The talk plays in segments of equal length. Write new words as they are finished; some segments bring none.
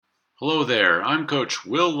Hello there, I'm Coach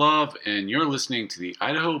Will Love, and you're listening to the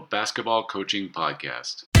Idaho Basketball Coaching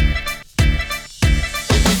Podcast.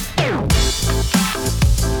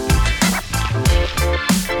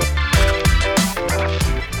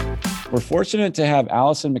 We're fortunate to have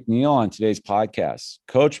Allison McNeil on today's podcast.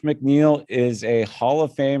 Coach McNeil is a Hall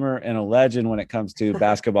of Famer and a legend when it comes to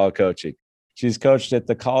basketball coaching. She's coached at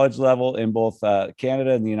the college level in both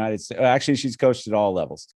Canada and the United States. Actually, she's coached at all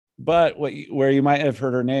levels. But where you might have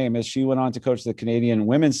heard her name is she went on to coach the Canadian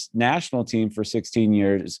women's national team for 16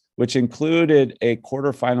 years, which included a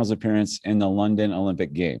quarterfinals appearance in the London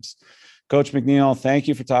Olympic Games. Coach McNeil, thank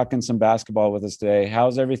you for talking some basketball with us today.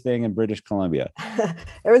 How's everything in British Columbia?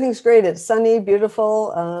 Everything's great. It's sunny,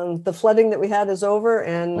 beautiful. The flooding that we had is over,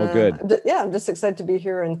 and good. I'm just excited to be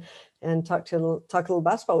here and talk a little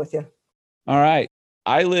basketball with you. All right.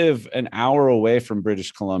 I live an hour away from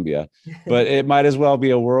British Columbia, but it might as well be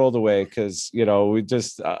a world away because, we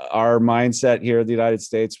just our mindset here in the United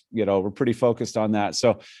States, we're pretty focused on that.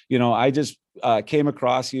 So, I just came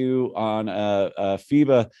across you on a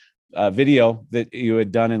FIBA video that you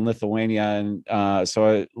had done in Lithuania. And so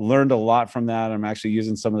I learned a lot from that. I'm actually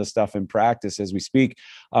using some of the stuff in practice as we speak.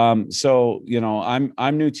 So,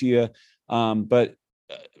 I'm new to you, but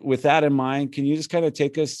with that in mind, can you just kind of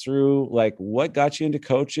take us through like what got you into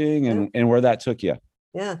coaching and where that took you?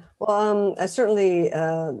 Yeah. Well, I certainly,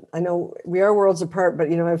 I know we are worlds apart,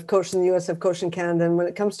 but, I've coached in the US, I've coached in Canada. And when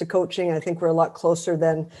it comes to coaching, I think we're a lot closer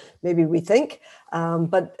than maybe we think.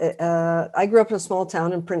 But I grew up in a small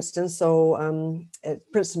town in Princeton. So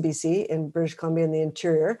at Princeton, BC in British Columbia in the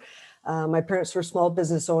interior. My parents were small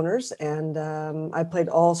business owners and I played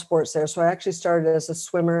all sports there. So I actually started as a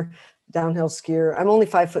swimmer, downhill skier. I'm only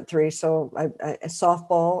 5'3", so I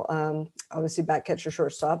softball, obviously back catcher,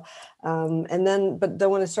 shortstop. But then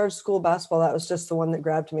when I started school basketball, that was just the one that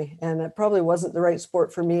grabbed me. And it probably wasn't the right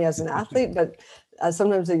sport for me as an athlete, but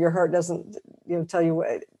sometimes your heart doesn't, tell you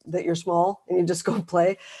that you're small and you just go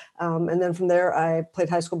play. And then from there, I played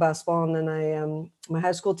high school basketball. And then my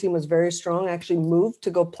high school team was very strong. I actually moved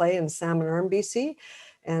to go play in Salmon Arm, BC.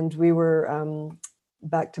 And we were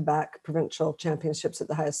back-to-back provincial championships at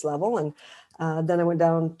the highest level. And then I went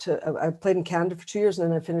down I played in Canada for 2 years, and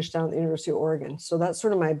then I finished down at the University of Oregon. So that's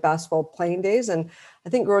sort of my basketball playing days. And I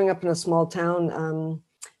think growing up in a small town,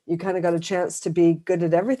 you kind of got a chance to be good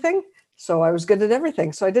at everything. So I was good at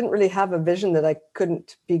everything. So I didn't really have a vision that I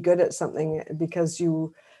couldn't be good at something because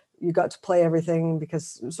you got to play everything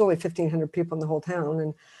because it was only 1,500 people in the whole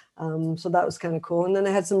town. And so that was kind of cool. And then I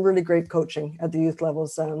had some really great coaching at the youth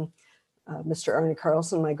levels. Mr. Arnie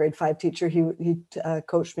Carlson, my grade 5 teacher, he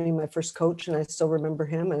coached me, my first coach, and I still remember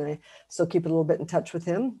him, and I still keep a little bit in touch with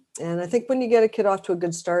him. And I think when you get a kid off to a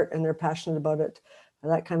good start and they're passionate about it,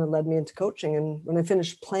 that kind of led me into coaching. And when I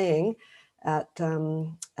finished playing at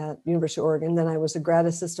University of Oregon, then I was a grad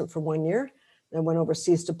assistant for 1 year. I went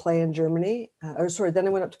overseas to play in Germany. Then I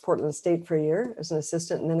went up to Portland State for a year as an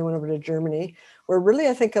assistant, and then I went over to Germany, where really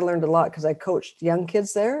I think I learned a lot because I coached young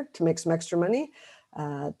kids there to make some extra money.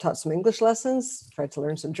 Taught some English lessons, tried to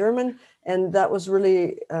learn some German. And that was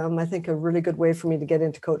really, I think, a really good way for me to get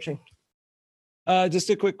into coaching. Just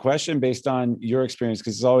a quick question based on your experience,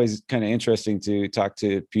 because it's always kind of interesting to talk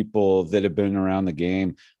to people that have been around the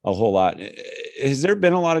game a whole lot. Has there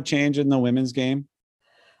been a lot of change in the women's game?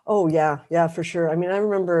 Oh, yeah, for sure. I mean, I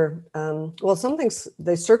remember, some things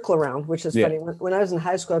they circle around, which is funny. When I was in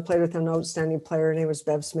high school, I played with an outstanding player. Her name was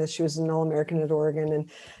Bev Smith. She was an All-American at Oregon, and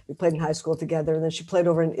we played in high school together. And then she played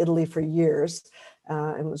over in Italy for years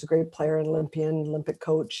and was a great player, an Olympic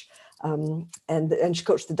coach. And she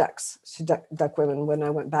coached the Ducks. She duck women when I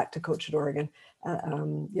went back to coach at Oregon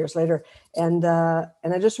years later. And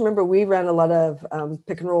I just remember we ran a lot of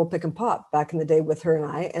pick and roll, pick and pop back in the day with her and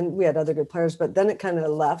I, and we had other good players, but then it kind of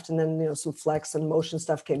left. And then, some flex and motion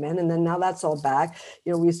stuff came in. And then now that's all back.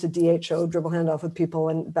 We used to DHO, dribble handoff with people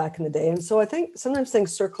and back in the day. And so I think sometimes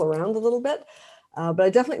things circle around a little bit. But I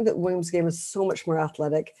definitely think that women's game is so much more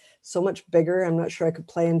athletic, so much bigger. I'm not sure I could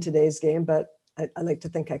play in today's game, but I like to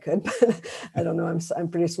think I could, but I don't know. I'm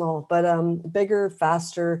pretty small, but bigger,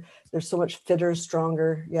 faster. There's so much fitter,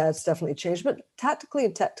 stronger. Yeah, it's definitely changed. But tactically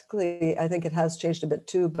and technically, I think it has changed a bit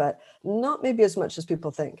too, but not maybe as much as people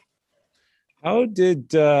think. How did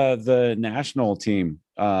the national team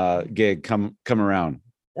gig come around?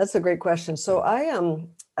 That's a great question. So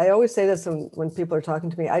I always say this when people are talking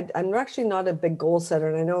to me. I'm actually not a big goal setter,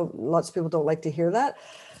 and I know lots of people don't like to hear that.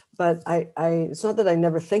 But it's not that I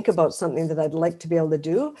never think about something that I'd like to be able to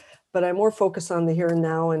do, but I'm more focused on the here and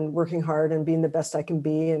now and working hard and being the best I can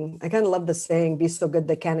be. And I kind of love the saying, be so good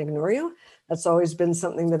they can't ignore you. that's always been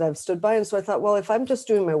something that I've stood by. And so I thought, well, if I'm just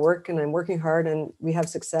doing my work and I'm working hard and we have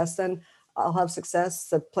success, then I'll have success.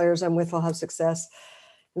 The players I'm with will have success.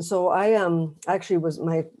 And so I actually was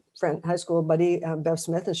my friend, high school buddy, Bev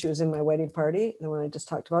Smith, and she was in my wedding party, the one I just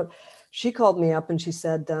talked about. She called me up and she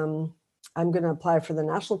said, I'm going to apply for the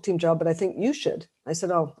national team job, but I think you should. I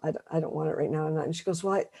said, oh, I don't want it right now. And she goes,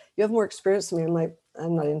 well, you have more experience than me. I'm like,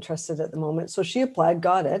 I'm not interested at the moment. So she applied,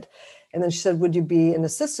 got it. And then she said, would you be an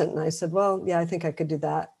assistant? And I said, well, yeah, I think I could do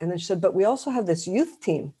that. And then she said, but we also have this youth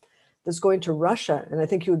team that's going to Russia, and I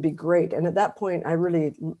think you would be great. And at that point, I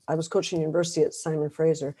was coaching university at Simon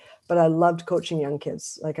Fraser, but I loved coaching young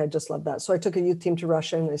kids. Like, I just loved that. So I took a youth team to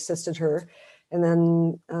Russia and I assisted her. And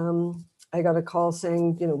then I got a call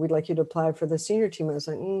saying, we'd like you to apply for the senior team. I was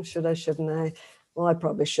like, should I, shouldn't I? Well, I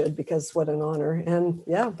probably should, because what an honor. And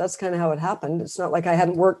yeah, that's kind of how it happened. It's not like I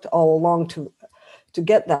hadn't worked all along to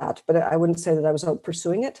get that, but I wouldn't say that I was out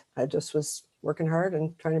pursuing it. I just was working hard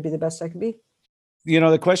and trying to be the best I could be.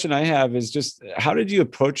 The question I have is just, how did you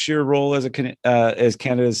approach your role as as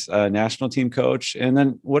Canada's national team coach? And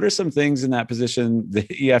then what are some things in that position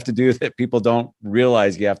that you have to do that people don't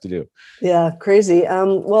realize you have to do? Yeah, crazy.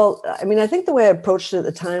 Well, I mean, I think the way I approached it at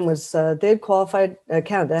the time was they had qualified,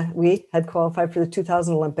 Canada, we had qualified for the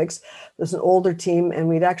 2000 Olympics. It was an older team, and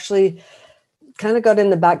we'd actually kind of got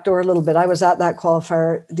in the back door a little bit. I was at that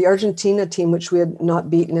qualifier. The Argentina team, which we had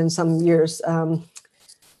not beaten in some years,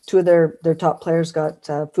 two of their top players got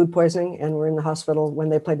food poisoning and were in the hospital. When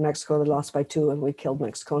they played Mexico, they lost by 2, and we killed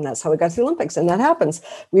Mexico. And that's how we got to the Olympics. And that happens.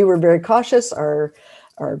 We were very cautious. Our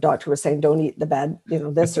doctor was saying, don't eat the bad,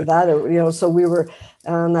 this or that, or, so we were,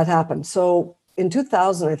 that happened. So in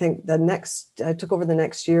 2000, I think I took over the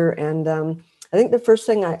next year. And I think the first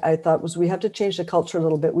thing I thought was we have to change the culture a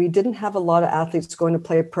little bit. We didn't have a lot of athletes going to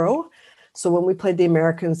play pro. So when we played the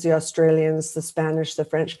Americans, the Australians, the Spanish, the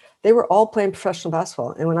French, they were all playing professional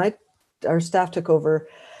basketball. And when our staff took over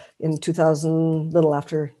in 2000, little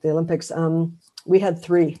after the Olympics, we had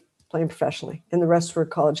 3 playing professionally, and the rest were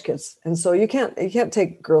college kids. And so you can't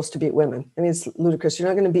take girls to beat women. I mean, it's ludicrous. You're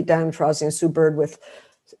not going to beat Diana Taurasi and Sue Bird with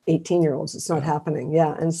 18-year-olds. It's not happening.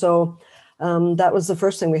 Yeah. And so that was the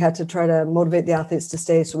first thing. We had to try to motivate the athletes to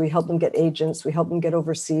stay. So we helped them get agents. We helped them get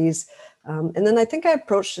overseas. And then I think I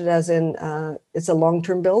approached it as in it's a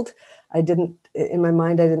long-term build. In my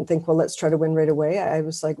mind, I didn't think, well, let's try to win right away. I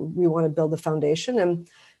was like, we want to build a foundation. And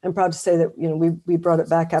I'm proud to say that, we brought it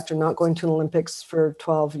back after not going to an Olympics for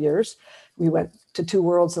 12 years. We went to 2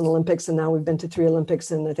 Worlds and Olympics, and now we've been to 3 Olympics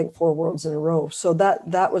and I think 4 Worlds in a row. So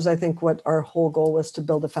that was, I think, what our whole goal was, to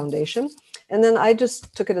build a foundation. And then I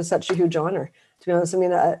just took it as such a huge honor, to be honest. I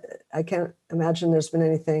mean, I can't imagine there's been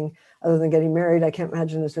anything other than getting married. I can't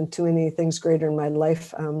imagine there's been too many things greater in my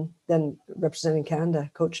life than representing Canada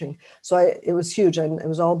coaching. So it was huge. And it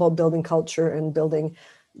was all about building culture and building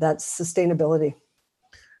that sustainability.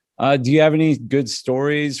 Do you have any good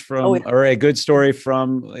stories or a good story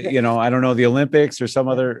from, I don't know, the Olympics or some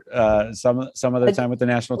other time with the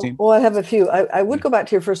national team? Well, I have a few. I would go back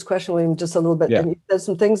to your first question, William, just a little bit. Yeah. And you said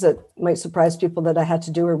some things that might surprise people that I had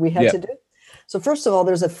to do or we had to do. So first of all,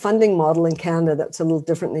 there's a funding model in Canada that's a little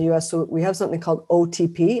different in the US. So we have something called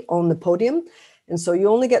OTP, On the Podium. And so you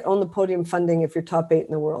only get On the Podium funding if you're top 8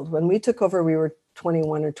 in the world. When we took over, we were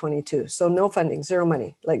 21 or 22. So no funding, zero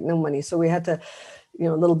money, like no money. So we had to, a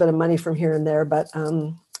little bit of money from here and there. But,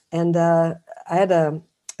 I had a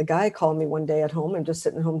guy call me one day at home. I'm just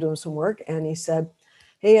sitting at home doing some work. And he said,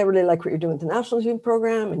 hey, I really like what you're doing with the national team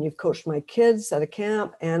program. And you've coached my kids at a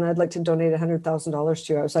camp. And I'd like to donate $100,000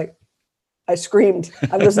 to you. I was like, I screamed.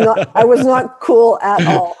 I was not cool at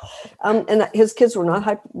all. And his kids were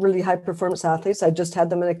not really high performance athletes. I just had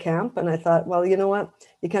them in a camp. And I thought, well, you know what?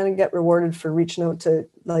 You kind of get rewarded for reaching out to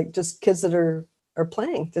like just kids that are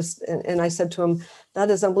playing. And I said to him,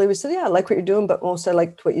 that is unbelievable. He said, yeah, I like what you're doing, but most I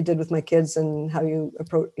liked what you did with my kids and how you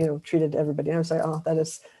treated everybody. And I was like, oh, that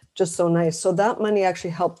is just so nice. So that money actually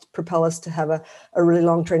helped propel us to have a really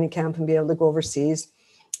long training camp and be able to go overseas.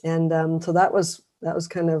 And so that was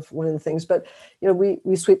kind of one of the things. But we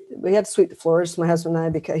had to sweep the floors, my husband and I,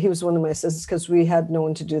 because he was one of my assistants, because we had no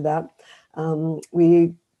one to do that.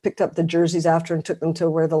 We picked up the jerseys after and took them to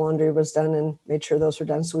where the laundry was done and made sure those were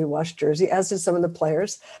done. So we washed jersey, as did some of the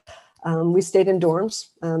players. We stayed in dorms.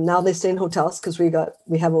 Now they stay in hotels because we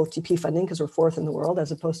have OTP funding because we're 4th in the world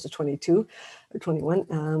as opposed to 22 or 21,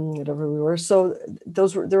 whatever we were. So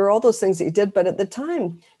there were all those things that you did. But at the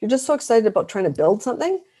time, you're just so excited about trying to build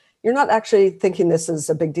something. You're not actually thinking this is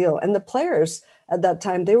a big deal. And the players at that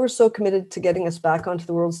time, they were so committed to getting us back onto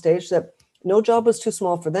the world stage that no job was too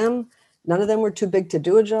small for them. None of them were too big to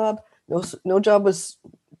do a job. No job was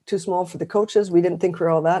too small for the coaches. We didn't think we were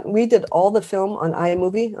all that. We did all the film on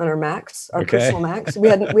iMovie on our Macs, our personal Macs. We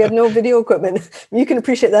had no video equipment. You can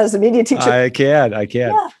appreciate that as a media teacher. I can.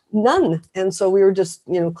 Yeah, none. And so we were just,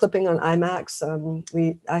 clipping on iMacs.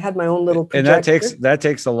 I had my own little projector. And that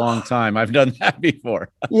takes a long time. I've done that before.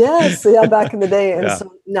 Yes, yeah, back in the day. And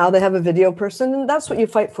so now they have a video person, and that's what you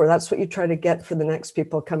fight for. That's what you try to get for the next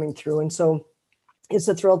people coming through. And so it's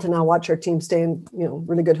a thrill to now watch our team stay in,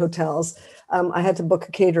 really good hotels. I had to book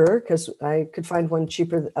a caterer because I could find one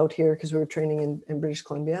cheaper out here because we were training in British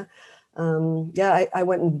Columbia. I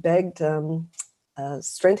went and begged a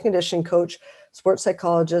strength and conditioning coach, sports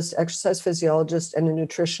psychologist, exercise physiologist, and a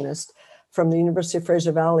nutritionist from the University of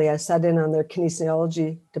Fraser Valley. I sat in on their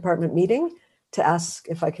kinesiology department meeting to ask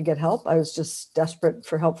if I could get help. I was just desperate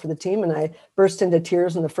for help for the team. And I burst into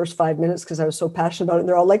tears in the first 5 minutes because I was so passionate about it. And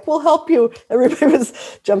they're all like, we'll help you. Everybody was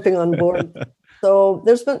jumping on board. So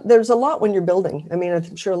there's a lot when you're building. I mean,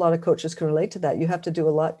 I'm sure a lot of coaches can relate to that. You have to do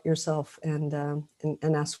a lot yourself and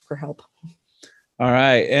ask for help. All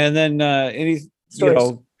right. And then any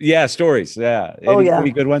stories. Stories. Yeah. Any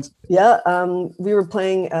good ones? Yeah. We were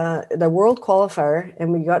playing the World Qualifier,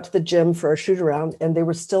 and we got to the gym for our shoot around, and they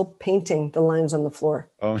were still painting the lines on the floor.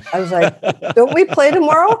 Oh. I was like, don't we play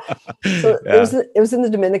tomorrow? So it was in the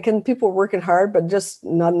Dominican. People were working hard, but just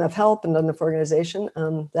not enough help and not enough organization.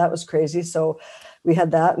 That was crazy. So we had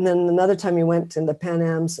that. And then another time we went in the Pan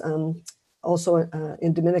Ams, also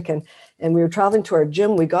in Dominican, and we were traveling to our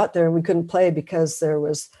gym. We got there and we couldn't play because there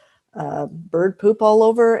was bird poop all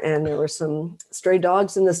over, and there were some stray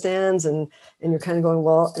dogs in the stands, and you're kind of going,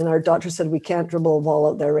 well, and our doctor said we can't dribble a ball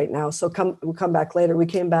out there right now, so we'll come back later. We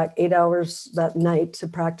came back 8 hours that night to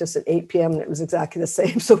practice at 8 p.m. and it was exactly the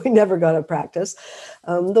same, so we never got to practice.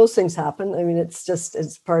 Those things happen. I mean,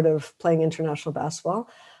 it's part of playing international basketball.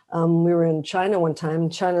 We were in China one time.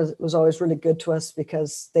 China was always really good to us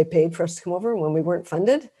because they paid for us to come over when we weren't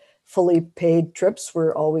funded. Fully paid trips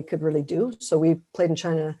were all we could really do, so we played in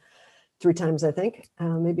China 3 times, I think,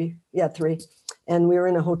 3. And we were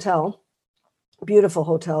in a hotel, beautiful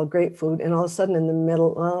hotel, great food. And all of a sudden it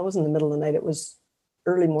wasn't the middle of the night. It was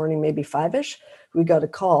early morning, maybe 5-ish. We got a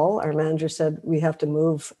call. Our manager said, we have to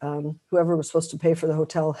move. Whoever was supposed to pay for the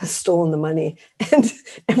hotel has stolen the money.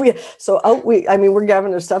 We're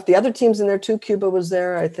gathering our stuff. The other teams in there too. Cuba was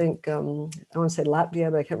there. I think, I want to say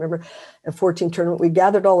Latvia, but I can't remember. A 14 tournament. We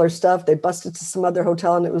gathered all our stuff. They busted to some other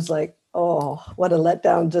hotel, and it was like, oh, what a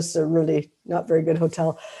letdown. Just a really not very good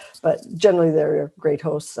hotel. But generally, they're great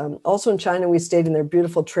hosts. Also in China, we stayed in their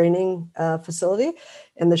beautiful training facility,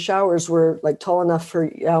 and the showers were like tall enough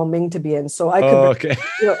for Yao Ming to be in. So I could,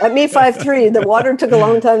 at me 5'3", the water took a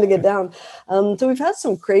long time to get down. So we've had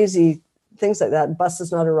some crazy things like that.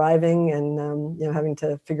 Buses not arriving, and having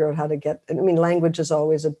to figure out how to get. I mean, language is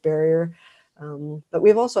always a barrier. But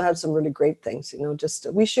we've also had some really great things,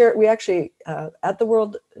 we actually, at the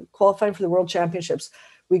world, qualifying for the World Championships,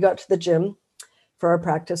 we got to the gym for our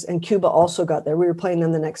practice, and Cuba also got there. We were playing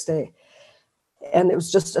them the next day, and it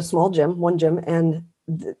was just a small gym, one gym, and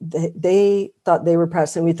they thought they were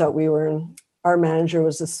practicing. We thought we were in. Our manager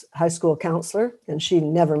was this high school counselor, and she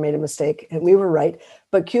never made a mistake, and we were right.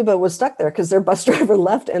 But Cuba was stuck there because their bus driver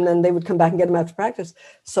left, and then they would come back and get them after practice.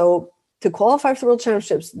 So to qualify for the World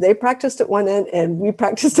Championships, they practiced at one end and we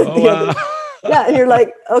practiced at the other. Yeah, and you're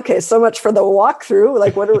like, okay, so much for the walkthrough.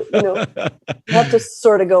 Like, what are we, you have to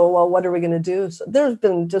sort of go, well, what are we going to do? So there's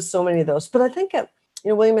been just so many of those. But I think,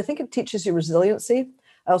 William, I think it teaches you resiliency.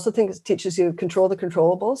 I also think it teaches you to control the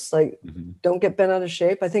controllables. Like, don't get bent out of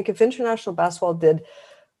shape. I think if international basketball did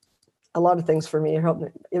a lot of things for me,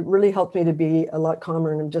 it really helped me to be a lot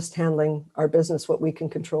calmer and just handling our business, what we can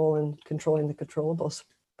control, and controlling the controllables.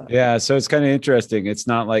 Yeah, so it's kind of interesting. It's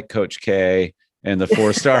not like Coach K and the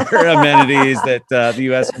 4-star amenities that the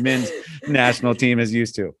U.S. men's national team is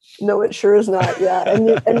used to. No, it sure is not. Yeah,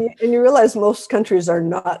 and you realize most countries are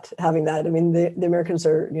not having that. I mean, the Americans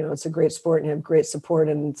are, it's a great sport and you have great support,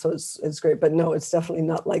 and so it's great. But no, it's definitely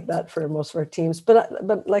not like that for most of our teams. But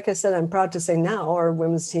like I said, I'm proud to say now our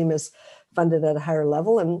women's team is funded at a higher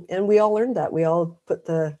level, and we all earned that. We all put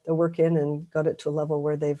the work in and got it to a level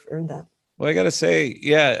where they've earned that. Well, I got to say,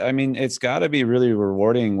 yeah, I mean, it's got to be really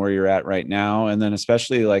rewarding where you're at right now. And then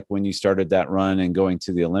especially like when you started that run and going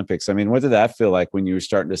to the Olympics, I mean, what did that feel like when you were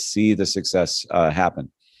starting to see the success happen?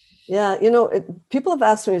 Yeah, people have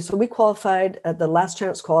asked me, so we qualified at the last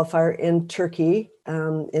chance qualifier in Turkey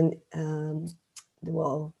in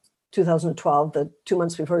 2012, the 2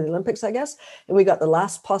 months before the Olympics, I guess. And we got the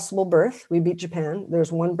last possible berth. We beat Japan.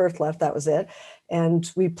 There's one berth left. That was it. And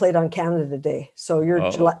we played on Canada Day. So you're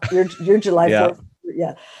July 4th.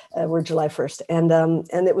 Yeah, we're July 1st.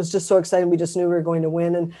 And it was just so exciting. We just knew we were going to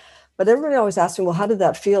win. But everybody always asked me, well, how did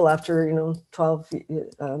that feel after, 12,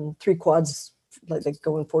 3 quads, like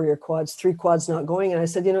going 4-year quads, 3 quads not going? And I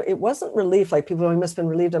said, it wasn't relief. Like people, I must have been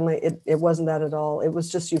relieved. I'm like, it wasn't that at all. It was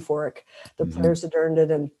just euphoric. The players had earned it,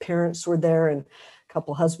 and parents were there, and a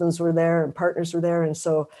couple husbands were there, and partners were there. And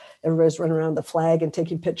so everybody's running around the flag and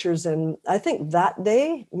taking pictures. And I think that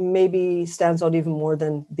day maybe stands out even more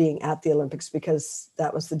than being at the Olympics, because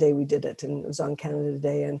that was the day we did it, and it was on Canada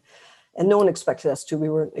Day. And no one expected us to. We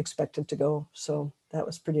weren't expected to go. So that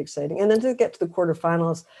was pretty exciting. And then to get to the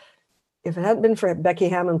quarterfinals, if it hadn't been for Becky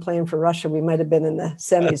Hammond playing for Russia, we might have been in the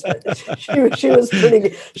semis. But she was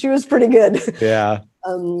pretty. She was pretty good. Yeah.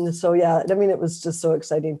 So yeah, I mean, it was just so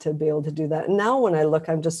exciting to be able to do that. And now when I look,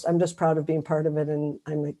 I'm just proud of being part of it, and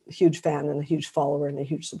I'm a huge fan and a huge follower and a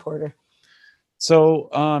huge supporter. So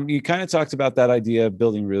you kind of talked about that idea of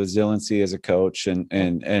building resiliency as a coach,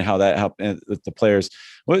 and how that helped with the players.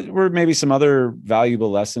 What were maybe some other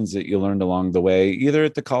valuable lessons that you learned along the way, either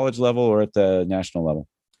at the college level or at the national level?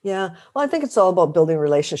 Yeah, well, I think it's all about building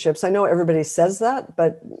relationships. I know everybody says that,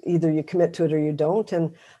 but either you commit to it or you don't.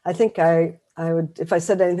 And I think I would, if I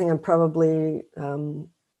said anything, I'm probably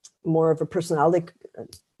more of a personality.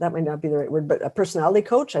 That might not be the right word, but a personality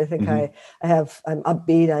coach. I think I'm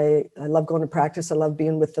upbeat. I love going to practice. I love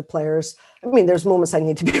being with the players. I mean, there's moments I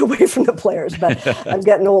need to be away from the players, but I'm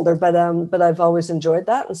getting older, but I've always enjoyed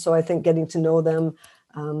that. And so I think getting to know them,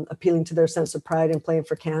 appealing to their sense of pride in playing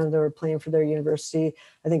for Canada or playing for their university,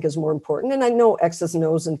 I think is more important. And I know X's and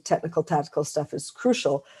O's and technical, tactical stuff is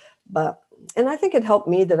crucial, and I think it helped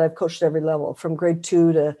me that I've coached at every level from grade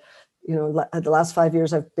 2 to, the last 5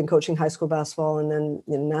 years I've been coaching high school basketball, and then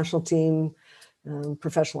national team,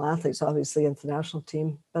 professional athletes, obviously international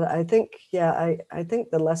team. But I think, I think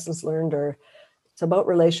the lessons learned are, it's about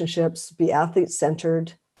relationships, be athlete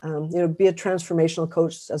centered, be a transformational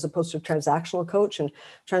coach as opposed to a transactional coach. And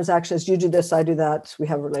transaction is, you do this, I do that, we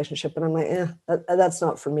have a relationship. And I'm like, that's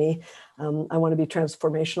not for me. I want to be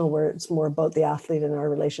transformational, where it's more about the athlete and our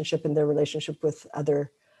relationship and their relationship with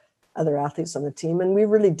other athletes on the team. And we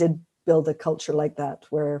really did build a culture like that,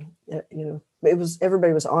 where,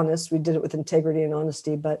 everybody was honest. We did it with integrity and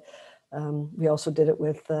honesty, but we also did it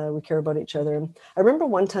with, we care about each other. And I remember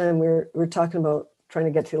one time we were talking about trying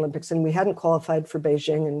to get to the Olympics, and we hadn't qualified for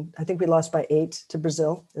Beijing, and I think we lost by 8 to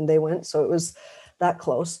Brazil, and they went. So it was that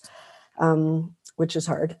close, which is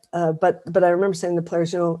hard. But I remember saying to the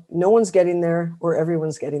players, no one's getting there or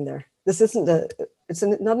everyone's getting there. This isn't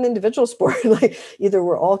not an individual sport. Like, either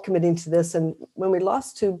we're all committing to this. And when we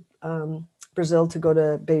lost to Brazil to go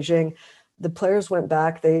to Beijing, the players went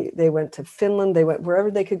back. They went to Finland. They went wherever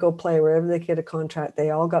they could go play, wherever they could get a contract.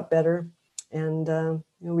 They all got better, and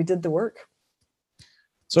we did the work.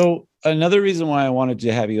 So another reason why I wanted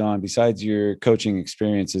to have you on, besides your coaching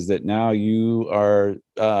experience, is that now you are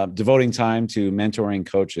devoting time to mentoring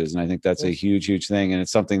coaches. And I think that's a huge, huge thing. And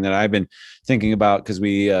it's something that I've been thinking about, because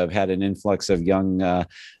we have had an influx of young,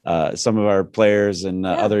 some of our players and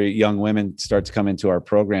other young women start to come into our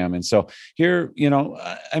program. And so here,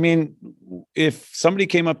 I mean, if somebody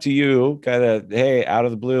came up to you kind of, hey, out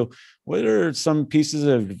of the blue, what are some pieces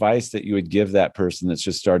of advice that you would give that person that's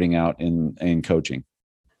just starting out in coaching?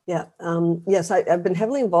 Yeah. Yes, I've been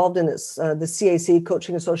heavily involved in this, the CAC,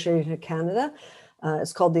 Coaching Association of Canada.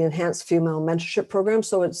 It's called the Enhanced Female Mentorship Program.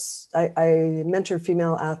 So I mentor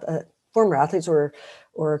female former athletes or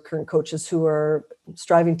current coaches who are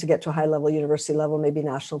striving to get to a high level, university level, maybe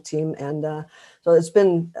national team. And so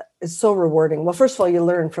it's so rewarding. Well, first of all, you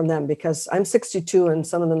learn from them, because I'm 62 and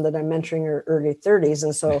some of them that I'm mentoring are early 30s.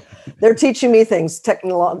 And so they're teaching me things,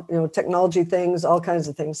 technology things, all kinds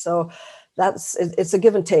of things. So it's a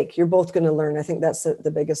give and take. You're both going to learn. I think that's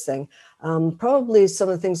the biggest thing. Probably some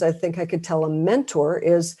of the things I think I could tell a mentor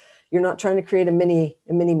is, you're not trying to create a mini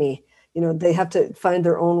me. They have to find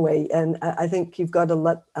their own way. And I think you've got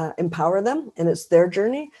to empower them, and it's their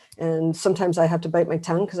journey. And sometimes I have to bite my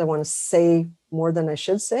tongue because I want to say more than I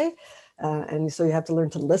should say. And so you have to learn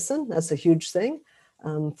to listen. That's a huge thing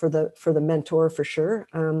for the mentor, for sure.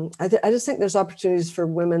 I just think there's opportunities for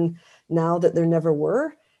women now that there never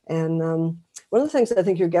were. And one of the things I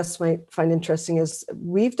think your guests might find interesting is,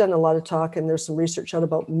 we've done a lot of talk, and there's some research out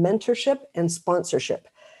about mentorship and sponsorship,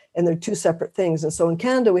 and they're two separate things. And so in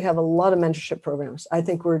Canada, we have a lot of mentorship programs. I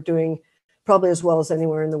think we're doing probably as well as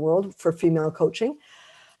anywhere in the world for female coaching.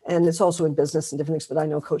 And it's also in business and different things, but I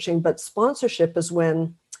know coaching. But sponsorship is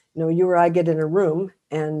when, you or I get in a room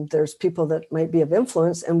and there's people that might be of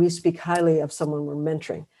influence, and we speak highly of someone we're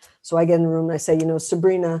mentoring. So I get in a room and I say,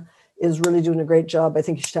 Sabrina is really doing a great job. I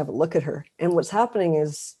think you should have a look at her. And what's happening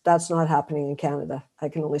is that's not happening in Canada. I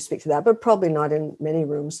can only speak to that, but probably not in many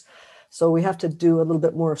rooms. So we have to do a little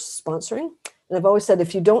bit more sponsoring. And I've always said,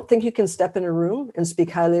 if you don't think you can step in a room and speak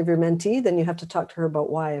highly of your mentee, then you have to talk to her about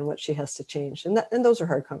why and what she has to change. And those are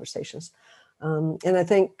hard conversations. And I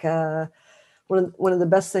think one of the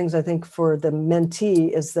best things I think for the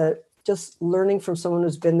mentee is that just learning from someone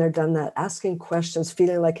who's been there, done that, asking questions,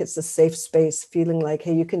 feeling like it's a safe space, feeling like,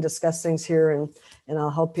 hey, you can discuss things here and I'll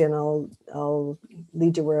help you and I'll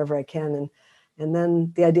lead you wherever I can. And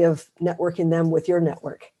then the idea of networking them with your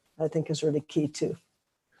network, I think is really key too.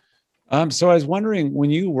 So I was wondering, when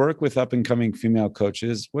you work with up and coming female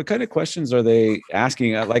coaches, what kind of questions are they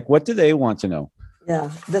asking? Like, what do they want to know? Yeah,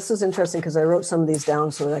 this is interesting because I wrote some of these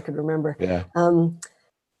down so that I could remember. Yeah.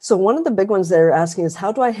 So one of the big ones they're asking is,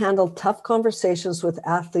 how do I handle tough conversations with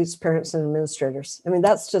athletes, parents, and administrators? I mean,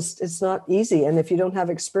 it's not easy. And if you don't have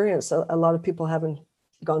experience, a lot of people haven't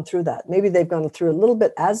gone through that. Maybe they've gone through a little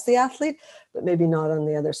bit as the athlete, but maybe not on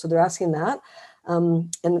the other. So they're asking that.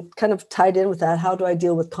 And kind of tied in with that, how do I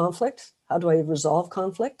deal with conflict? How do I resolve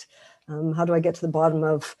conflict? How do I get to the bottom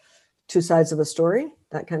of two sides of a story?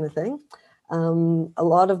 That kind of thing. A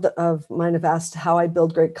lot of mine have asked how I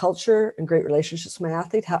build great culture and great relationships with my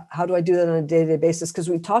athlete. How do I do that on a day-to-day basis? Because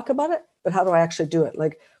we talk about it, but how do I actually do it?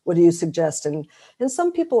 Like, what do you suggest? And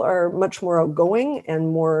some people are much more outgoing and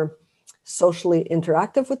more socially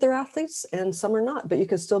interactive with their athletes, and some are not. But you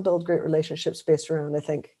can still build great relationships based around, I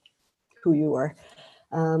think, who you are.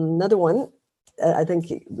 Another one, I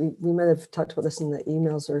think we might have talked about this in the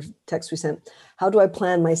emails or texts we sent. How do I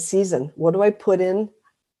plan my season? What do I put in?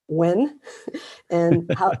 When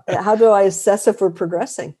and how do I assess if we're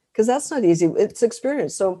progressing? Because that's not easy. It's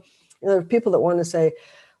experience. So there are people that want to say,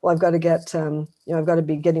 well, I've got to get, I've got to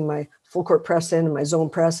be getting my full court press in and my zone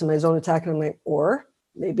press and my zone attack. And I'm like, or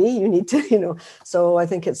maybe you need to, so I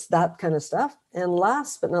think it's that kind of stuff. And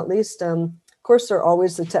last but not least, of course, there are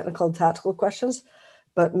always the technical and tactical questions,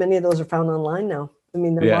 but many of those are found online now. I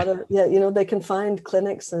mean, there are a lot of, they can find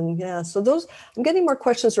clinics and so those, I'm getting more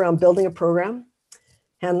questions around building a program,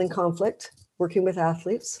 handling conflict, working with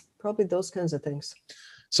athletes, probably those kinds of things.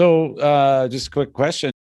 So just a quick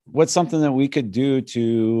question. What's something that we could do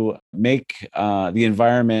to make the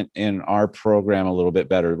environment in our program a little bit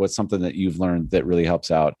better? What's something that you've learned that really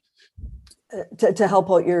helps out? To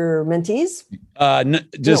help out your mentees?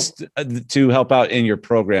 To help out in your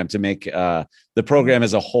program, to make the program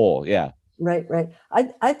as a whole. Yeah. Right.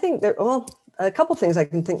 I think a couple things I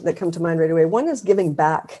can think that come to mind right away. One is giving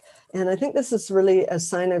back. And I think this is really a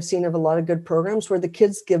sign I've seen of a lot of good programs where the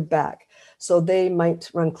kids give back. So they might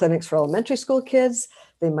run clinics for elementary school kids.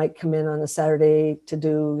 They might come in on a Saturday to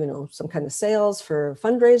do, some kind of sales for a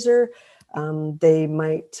fundraiser. They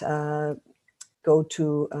might go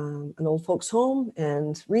to an old folks home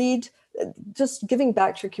and read, just giving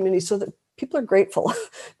back to your community so that people are grateful,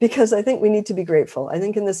 because I think we need to be grateful. I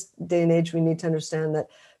think in this day and age, we need to understand that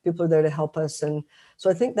people are there to help us. And so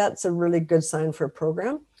I think that's a really good sign for a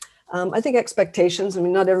program. I think expectations,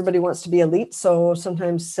 not everybody wants to be elite. So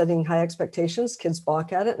sometimes setting high expectations, kids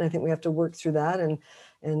balk at it. And I think we have to work through that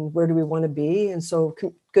and where do we want to be? And so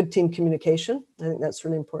good team communication, I think that's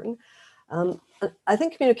really important. I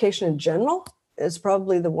think communication in general is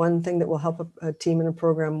probably the one thing that will help a team in a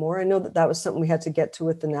program more. I know that was something we had to get to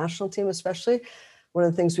with the national team, especially. One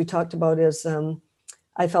of the things we talked about is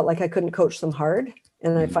I felt like I couldn't coach them hard.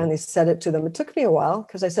 And I finally said it to them. It took me a while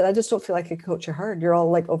because I said, I just don't feel like I can coach you hard. You're all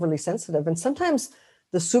like overly sensitive. And sometimes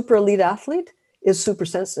the super elite athlete is super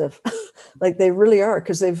sensitive. Like they really are,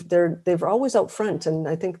 because they've always out front. And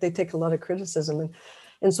I think they take a lot of criticism.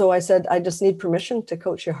 And so I said, I just need permission to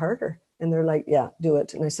coach you harder. And they're like, yeah, do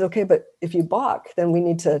it. And I said, okay, but if you balk, then we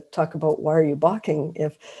need to talk about why are you balking?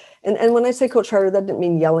 And when I say coach harder, that didn't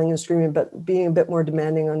mean yelling and screaming, but being a bit more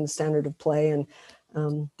demanding on the standard of play. And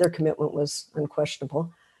their commitment was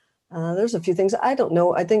unquestionable. There's a few things I don't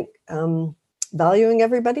know. I think valuing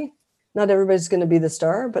everybody. Not everybody's going to be the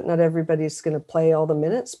star, but not everybody's going to play all the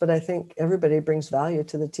minutes. But I think everybody brings value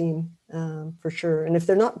to the team for sure. And if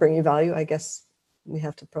they're not bringing value, I guess we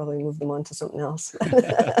have to probably move them on to something else.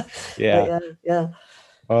 Yeah.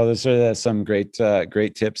 Oh, those are some great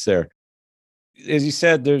tips there. As you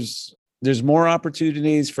said, there's more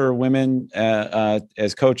opportunities for women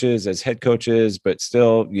as coaches, as head coaches, but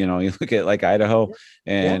still, you look at like Idaho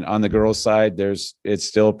and on the girls' side, it's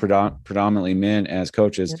still predominantly men as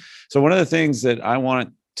coaches. Yeah. So one of the things that I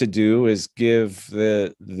want to do is give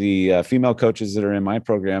the female coaches that are in my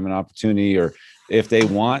program an opportunity, or if they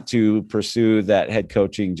want to pursue that head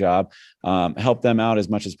coaching job, help them out as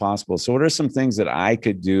much as possible. So what are some things that I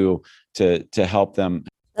could do to help them?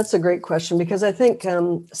 That's a great question, because I think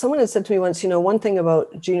someone had said to me once, one thing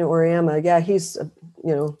about Gino Auriemma, yeah, he's,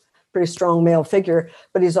 pretty strong male figure,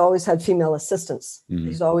 but he's always had female assistants. Mhm.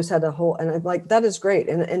 He's always had a whole, and I'm like, that is great.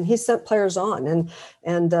 And he sent players on,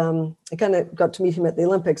 and I kind of got to meet him at the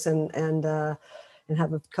Olympics and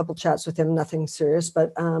have a couple chats with him, nothing serious,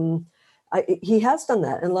 but he has done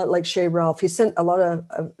that. And like Shea Ralph, he sent a lot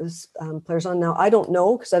of his players on. Now, I don't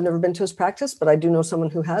know, because I've never been to his practice, but I do know someone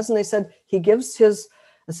who has. And they said he gives his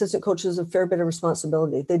assistant coaches a fair bit of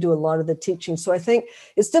responsibility. They do a lot of the teaching. So I think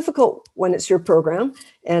it's difficult when it's your program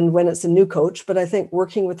and when it's a new coach, but I think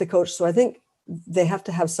working with the coach, so I think they have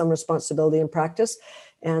to have some responsibility in practice.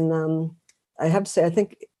 And I have to say, I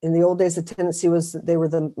think in the old days, the tendency was that they were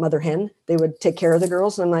the mother hen. They would take care of the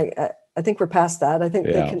girls. And I'm like, I think we're past that. I think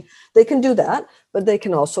they can do that, but they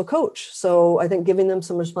can also coach. So I think giving them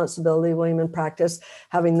some responsibility, William, in practice,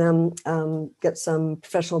 having them get some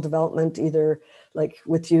professional development, either like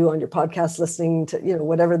with you on your podcast, listening to,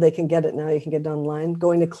 whatever they can get it now, you can get it online,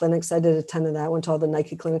 going to clinics. I did a ton of that. I went to all the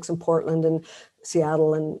Nike clinics in Portland and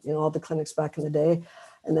Seattle and, all the clinics back in the day,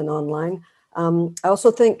 and then online. I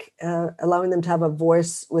also think allowing them to have a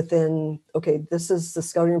voice within, okay, this is the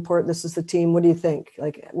scouting report, this is the team, what do you think?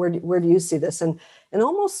 Like, where do you see this? And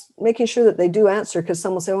almost making sure that they do answer, because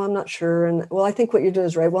some will say, well, I'm not sure. And well, I think what you're doing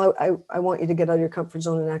is right. Well, I want you to get out of your comfort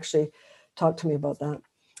zone and actually talk to me about that.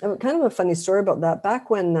 And kind of a funny story about that. Back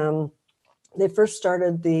when they first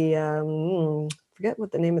started the, forget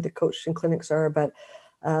what the name of the coaching clinics are, but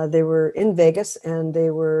they were in Vegas and they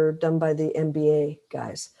were done by the NBA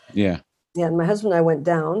guys. Yeah. Yeah, and my husband and I went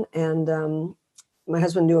down, and my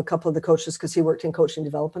husband knew a couple of the coaches because he worked in coaching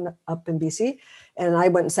development up in BC. And I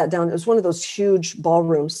went and sat down. It was one of those huge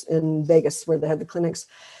ballrooms in Vegas where they had the clinics.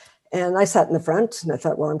 And I sat in the front, and I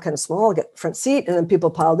thought, well, I'm kind of small, I'll get the front seat. And then people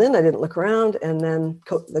piled in. I didn't look around. And then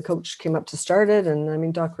the coach came up to start it.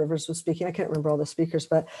 And Doc Rivers was speaking. I can't remember all the speakers,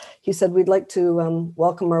 but he said, we'd like to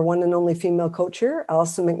welcome our one and only female coach here,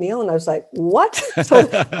 Alison McNeil. And I was like, what? So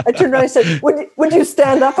I turned around and I said, would you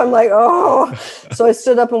stand up? I'm like, oh. So I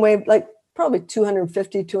stood up and waved, like probably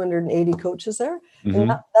 250, 280 coaches there. Mm-hmm.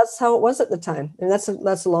 And that's how it was at the time. And that's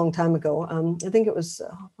a long time ago. I think it was,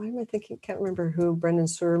 why am I thinking? Can't remember who, Brendan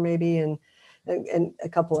Suhr maybe, and a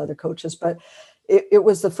couple other coaches, but it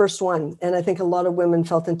was the first one. And I think a lot of women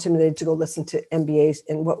felt intimidated to go listen to MBAs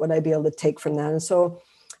and what would I be able to take from that. And so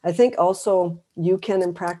I think also you can,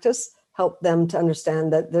 in practice, help them to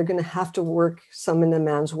understand that they're going to have to work some in a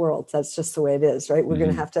man's world. That's just the way it is, right? We're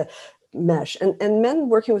going to have to mesh. And men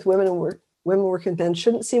working with women and women working with men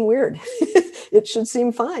shouldn't seem weird. It should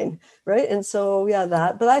seem fine, right? And so, yeah,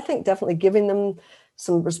 that. But I think definitely giving them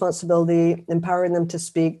some responsibility, empowering them to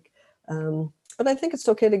speak. But I think it's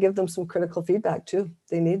okay to give them some critical feedback too.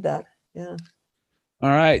 They need that. Yeah. All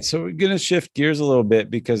right. So we're going to shift gears a little bit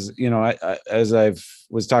because, I as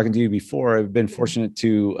was talking to you before, I've been fortunate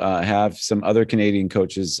to have some other Canadian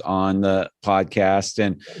coaches on the podcast.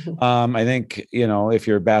 And I think, if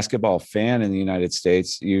you're a basketball fan in the United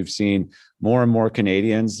States, you've seen more and more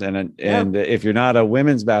Canadians. And if you're not a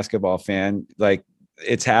women's basketball fan, like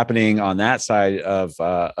it's happening on that side of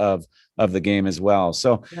the game as well.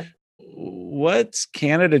 So what's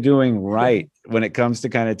Canada doing right when it comes to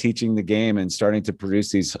kind of teaching the game and starting to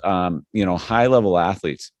produce these, high level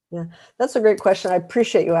athletes? Yeah, that's a great question. I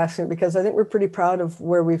appreciate you asking it, because I think we're pretty proud of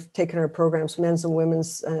where we've taken our programs, men's and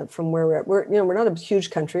women's, from where we're at. We're not a huge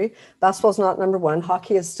country. Basketball's not number one.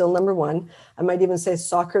 Hockey is still number one. I might even say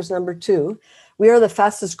soccer's number two. We are the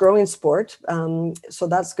fastest growing sport. So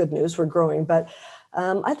that's good news. We're growing. But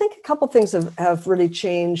I think a couple of things have really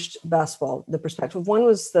changed basketball, the perspective. One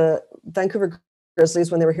was the Vancouver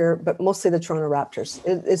Grizzlies when they were here, but mostly the Toronto Raptors.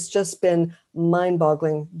 It's just been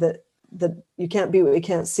mind-boggling that you can't beat what you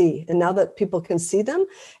can't see. And now that people can see them,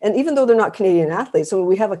 and even though they're not Canadian athletes,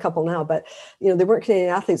 we have a couple now, but they weren't Canadian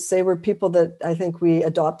athletes. They were people that I think we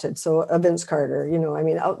adopted. So Vince Carter, you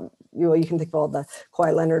can think of all the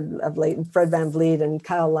Kawhi Leonard of late, and Fred VanVleet and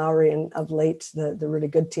Kyle Lowry and of late, the really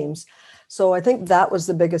good teams. So I think that was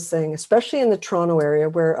the biggest thing, especially in the Toronto area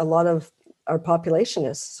where a lot of our population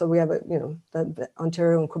is. So we have the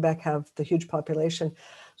Ontario and Quebec have the huge population.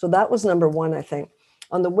 So that was number one, I think.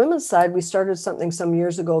 On the women's side, we started something some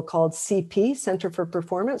years ago called CP, Center for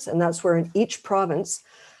Performance. And that's where in each province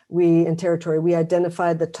and territory, we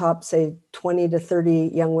identified the top, say, 20 to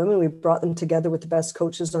 30 young women. We brought them together with the best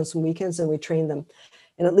coaches on some weekends and we trained them.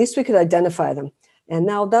 And at least we could identify them. And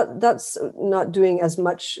now that's not doing as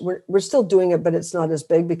much. We're still doing it, but it's not as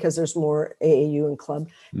big because there's more AAU and club.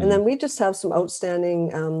 Mm-hmm. And then we just have some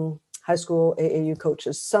outstanding high school AAU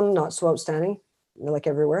coaches, some not so outstanding, like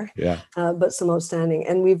everywhere, but some outstanding.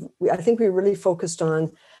 And I think we really focused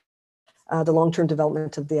on the long-term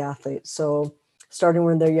development of the athlete. So starting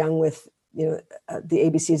when they're young with, the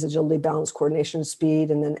ABCs, agility, balance, coordination,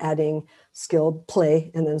 speed, and then adding skill, play,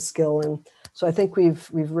 and then skill. And so I think we've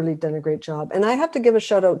really done a great job. And I have to give a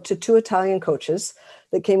shout out to 2 Italian coaches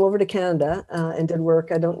that came over to Canada and did work.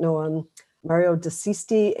 I don't know, Mario De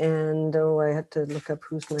Sisti, and I had to look up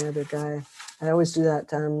who's my other guy. I always do that.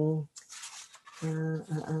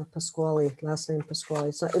 Pasquale, last name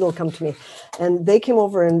Pasquale. It'll come to me. And they came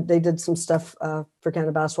over and they did some stuff for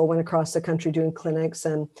Canada Basketball, went across the country doing clinics,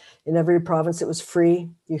 and in every province it was free.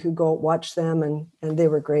 You could go watch them, and they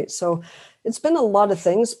were great. So it's been a lot of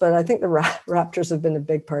things, but I think the Raptors have been a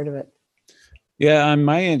big part of it. Yeah, on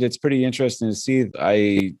my end, it's pretty interesting to see.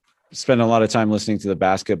 I spend a lot of time listening to the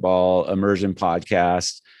Basketball Immersion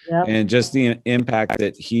podcast, and just the impact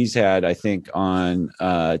that he's had, I think, on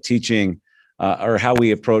teaching or how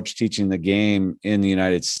we approach teaching the game in the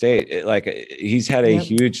United States. He's had a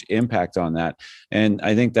huge impact on that. And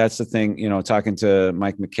I think that's the thing, talking to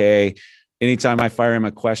Mike McKay, anytime I fire him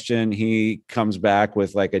a question, he comes back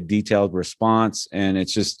with like a detailed response. And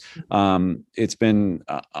it's just, it's been,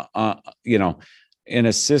 in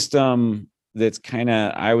a system that's kind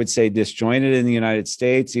of, I would say, disjointed in the United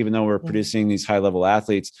States, even though we're producing these high level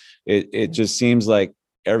athletes, it just seems like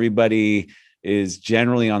everybody is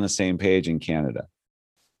generally on the same page in Canada.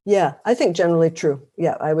 Yeah, I think generally true.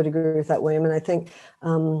 Yeah, I would agree with that, William. And I think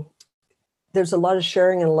there's a lot of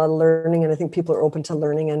sharing and a lot of learning, and I think people are open to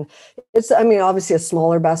learning. And it's, obviously a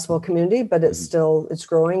smaller basketball community, but it's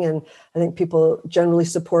growing. And I think people generally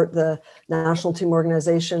support the national team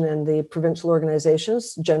organization and the provincial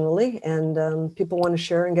organizations generally. And people want to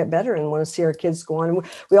share and get better and want to see our kids go on. And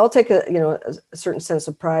we all take a certain sense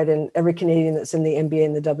of pride in every Canadian that's in the NBA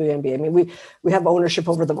and the WNBA. We have ownership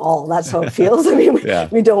over them all. That's how it feels.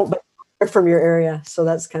 We don't, but we're from your area. So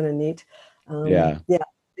that's kind of neat. Yeah.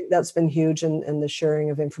 I think that's been huge, and the sharing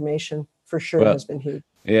of information for sure has been huge.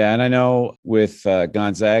 Yeah, and I know with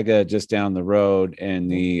Gonzaga just down the road and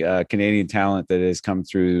the Canadian talent that has come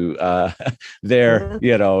through there,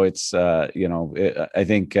 it's I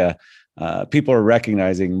think people are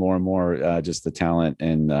recognizing more and more just the talent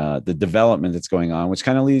and the development that's going on, which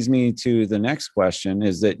kind of leads me to the next question: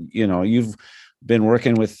 is that you've been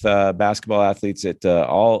working with basketball athletes at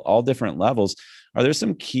all different levels. Are there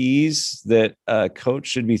some keys that a coach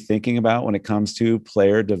should be thinking about when it comes to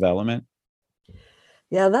player development?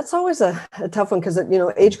 Yeah, that's always a tough one because,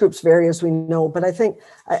 age groups vary, as we know. But I think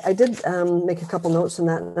I did make a couple notes on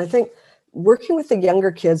that. And I think working with the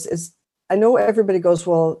younger kids is, I know everybody goes,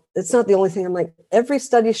 well, it's not the only thing. I'm like, every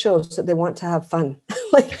study shows that they want to have fun.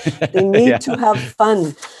 They need to have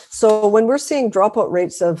fun. So when we're seeing dropout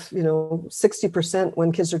rates of, 60%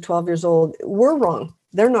 when kids are 12 years old, we're wrong.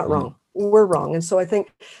 They're not wrong. We're wrong. And so I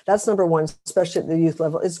think that's number one, especially at the youth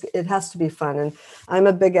level, it has to be fun. And I'm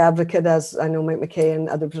a big advocate, as I know Mike McKay and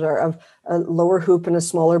others are, of a lower hoop and a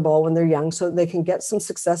smaller ball when they're young so they can get some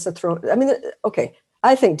success at throwing.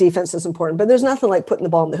 I think defense is important, but there's nothing like putting the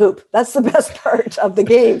ball in the hoop. That's the best part of the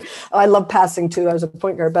game. I love passing too. I was a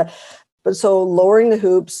point guard, but so lowering the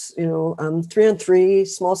hoops, 3-on-3,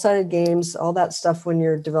 small-sided games, all that stuff when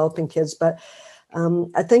you're developing kids. But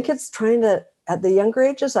I think it's trying to, at the younger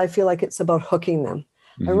ages, I feel like it's about hooking them.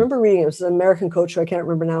 I remember reading, it was an American coach who I can't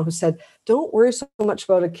remember now, who said, don't worry so much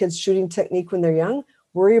about a kid's shooting technique when they're young.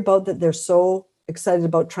 Worry about that they're so excited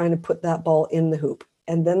about trying to put that ball in the hoop.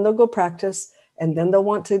 And then they'll go practice, and then they'll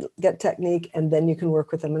want to get technique, and then you can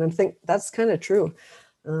work with them. And I think that's kind of true.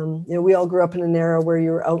 We all grew up in an era where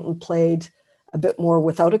you were out and played a bit more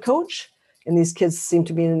without a coach. And these kids seem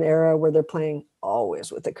to be in an era where they're playing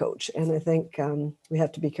always with a coach. And I think we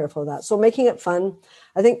have to be careful of that. So making it fun.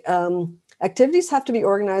 I think activities have to be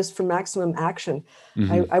organized for maximum action.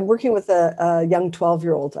 I'm working with a young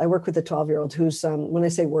 12-year-old. I work with a 12-year-old who's, when I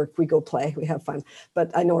say work, we go play, we have fun. But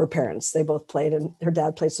I know her parents. They both played, and her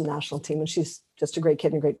dad plays some national team, and she's just a great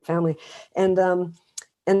kid and a great family.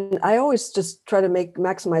 And I always just try to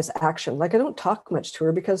maximize action. Like, I don't talk much to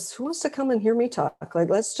her because who wants to come and hear me talk? Like,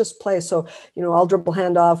 let's just play. So, I'll dribble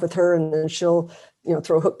handoff with her, and then she'll,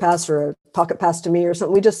 throw a hook pass or a pocket pass to me or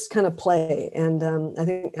something. We just kind of play. And I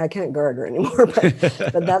think I can't guard her anymore,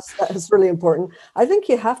 but that's really important. I think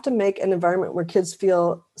you have to make an environment where kids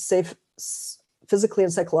feel safe physically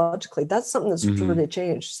and psychologically. That's something that's really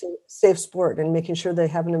changed. Safe sport, and making sure they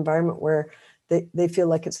have an environment where they feel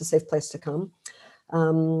like it's a safe place to come.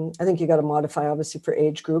 I think you got to modify, obviously, for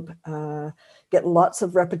age group, get lots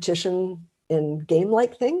of repetition in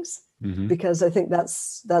game-like things, because I think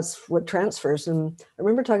that's what transfers. And I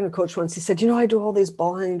remember talking to a coach once. He said, I do all these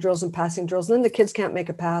ball handling drills and passing drills, and then the kids can't make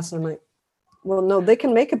a pass. And I'm like, Well, no, they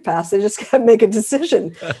can make a pass. They just can't make a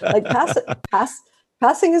decision. Like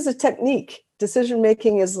passing is a technique. Decision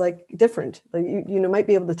making is like different. Like you know, might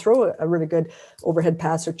be able to throw a really good overhead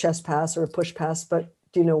pass or chest pass or a push pass, but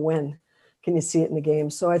do you know when? Can you see it in the game?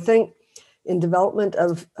 So I think in development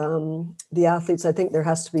of the athletes, I think there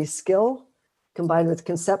has to be skill combined with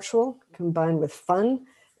conceptual, combined with fun,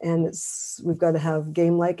 and we've got to have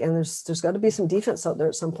game-like, and there's got to be some defense out there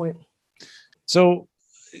at some point. So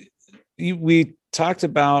we talked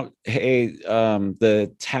about, hey,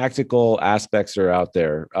 the tactical aspects are out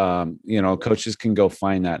there. Coaches can go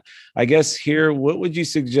find that. I guess here, what would you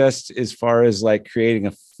suggest as far as like creating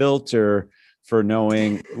a filter for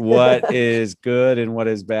knowing what is good and what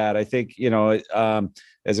is bad? I think,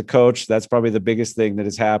 as a coach, that's probably the biggest thing that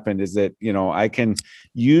has happened is that, I can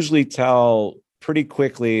usually tell pretty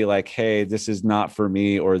quickly, like, hey, this is not for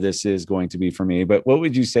me, or this is going to be for me. But what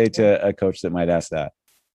would you say to a coach that might ask that?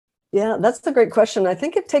 Yeah, that's a great question. I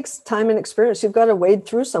think it takes time and experience. You've got to wade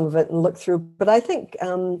through some of it and look through. But I think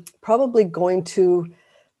probably going to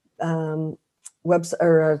website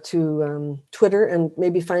or to Twitter and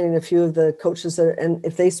maybe finding a few of the coaches that, and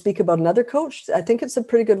if they speak about another coach, I think it's a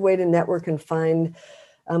pretty good way to network and find.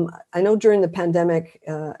 I know during the pandemic,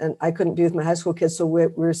 and I couldn't be with my high school kids, so we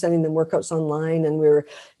were sending them workouts online, and we were,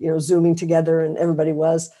 Zooming together, and everybody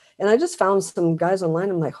was. And I just found some guys online.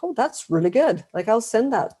 I'm like, oh, that's really good. Like, I'll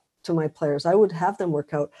send that to my players. I would have them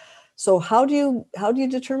work out. So how do you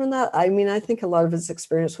determine that? I mean, I think a lot of it's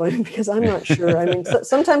experience, because I'm not sure. I mean,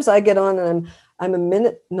 sometimes I get on and I'm a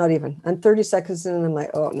minute, not even. I'm 30 seconds in, and I'm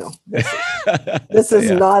like, oh no, this is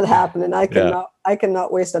not happening. I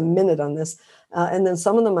cannot waste a minute on this. And then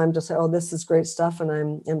some of them I'm just like, oh, this is great stuff, and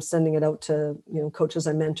I'm sending it out to coaches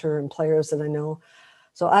I mentor and players that I know.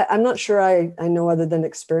 So I'm not sure I know other than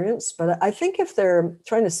experience, but I think if they're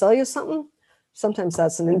trying to sell you something, sometimes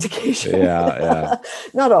that's an indication. Yeah.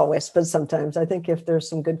 Not always, but sometimes. I think if there's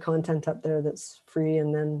some good content up there that's free,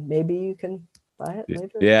 and then maybe you can buy it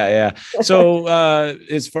later. Yeah. So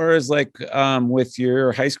as far as like with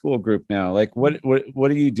your high school group now, like what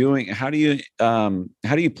are you doing? How do you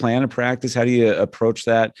plan a practice? How do you approach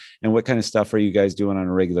that? And what kind of stuff are you guys doing on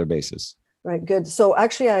a regular basis? Right. Good. So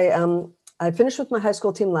actually I finished with my high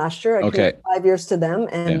school team last year. I committed 5 years to them,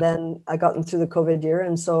 and then I got them through the COVID year.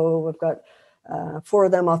 And so we've got 4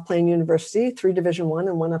 of them off playing university, 3 Division I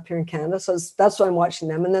and 1 up here in Canada. So that's why I'm watching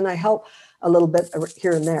them. And then I help a little bit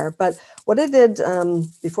here and there. But what I did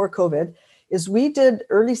before COVID is we did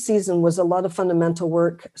early season was a lot of fundamental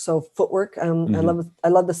work. So footwork. I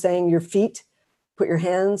love the saying, your feet, put your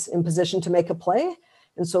hands in position to make a play.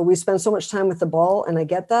 And so we spend so much time with the ball, and I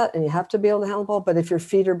get that, and you have to be able to handle the ball. But if your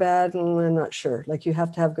feet are bad, I'm not sure. Like, you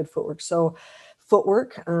have to have good footwork. So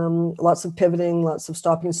footwork, lots of pivoting, lots of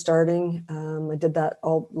stopping, starting. I did that a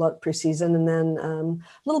lot preseason, and then a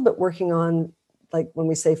little bit working on, like, when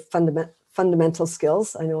we say fundamental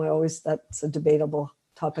skills. I know that's a debatable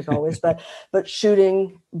topic always, but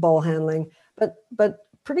shooting, ball handling, but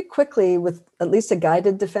pretty quickly with at least a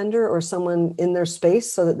guided defender or someone in their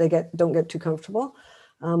space so that they don't get too comfortable.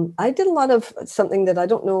 I did a lot of something that I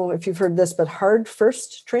don't know if you've heard this, but hard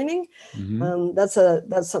first training. That's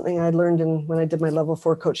something I learned when I did my level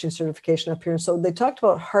 4 coaching certification up here. And so they talked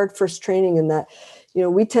about hard first training, in that,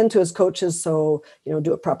 we tend to, as coaches, do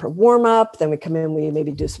a proper warm up, then we come in, we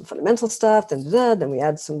maybe do some fundamental stuff, then we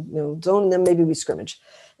add some, zone, and then maybe we scrimmage.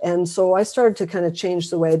 And so I started to kind of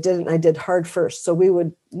change the way I did it, and I did hard first. So we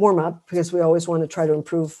would warm up, because we always want to try to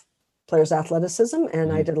improve players' athleticism.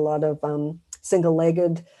 And I did a lot of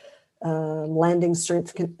single-legged landing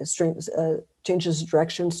strength, changes of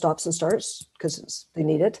direction, stops and starts, because they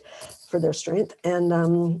need it for their strength. And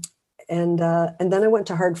then I went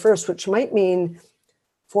to hard first, which might mean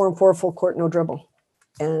 4-on-4 full court, no dribble.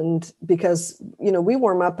 And because, we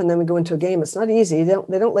warm up and then we go into a game, it's not easy. They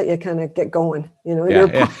don't let you kind of get going, your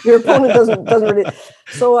opponent doesn't really.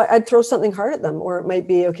 So I'd throw something hard at them, or it might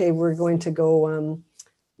be, okay, we're going to go,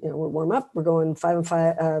 we'll warm up. We're going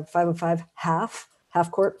 5-on-5,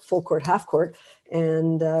 half court, full court, half court.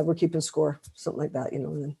 And we're keeping score, something like that,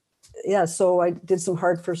 and then, so I did some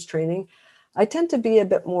hard first training. I tend to be a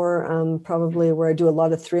bit more probably where I do a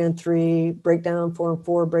lot of 3-on-3 breakdown,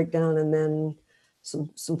 4-on-4 breakdown, and then some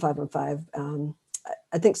 5-on-5.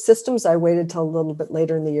 I think systems I waited till a little bit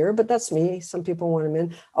later in the year, but that's me. Some people want them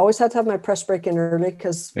in. I always had to have my press break in early,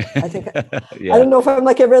 because I think I don't know if I'm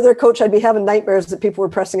like every other coach, I'd be having nightmares that people were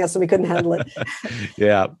pressing us and we couldn't handle it.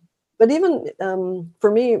 But even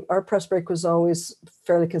for me, our press break was always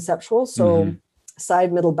fairly conceptual. So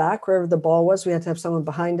side, middle, back, wherever the ball was, we had to have someone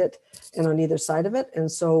behind it and on either side of it.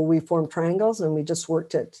 And so we formed triangles, and we just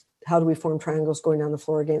worked it how do we form triangles going down the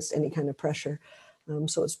floor against any kind of pressure.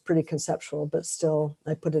 So it's pretty conceptual, but still,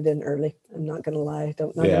 I put it in early. I'm not going to lie. I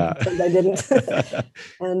don't pretend I didn't.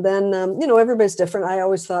 And then, everybody's different. I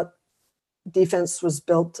always thought defense was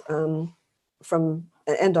built from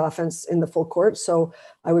end offense in the full court. So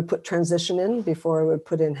I would put transition in before I would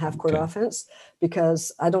put in half court offense,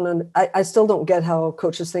 because I still don't get how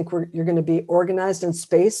coaches think you're going to be organized and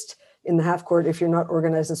spaced in the half court if you're not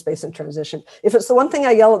organized in space and transition. If it's the one thing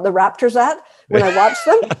I yell at the Raptors at when I watch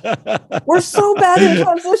them, we're so bad in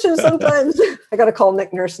transition sometimes. I got to call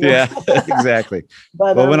Nick Nurse now. Yeah, exactly.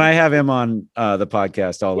 But when I have him on the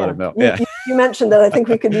podcast, I'll let him know. Yeah. You mentioned that I think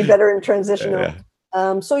we could be better in transition.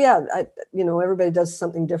 Everybody does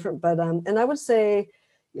something different, but and I would say,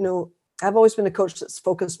 I've always been a coach that's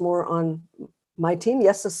focused more on my team.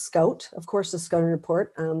 Yes, a scout, of course, a scouting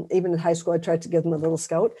report. Even in high school, I tried to give them a little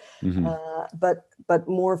scout, but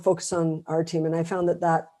more focus on our team. And I found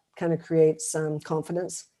that kind of creates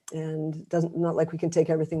confidence, and not like we can take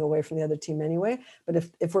everything away from the other team anyway. But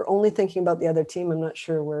if we're only thinking about the other team, I'm not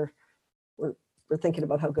sure we're thinking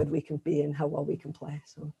about how good we can be and how well we can play.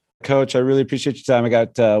 So. Coach, I really appreciate your time. I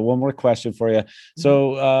got one more question for you.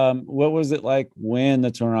 So what was it like when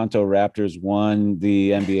the Toronto Raptors won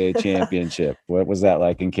the NBA championship? What was that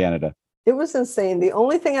like in Canada? It was insane. The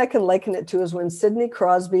only thing I can liken it to is when Sidney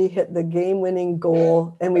Crosby hit the game-winning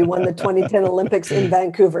goal and we won the 2010 Olympics in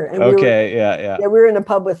Vancouver. And we were in a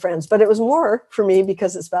pub with friends, but it was more for me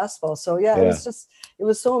because it's basketball. So it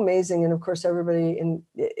was so amazing. And of course,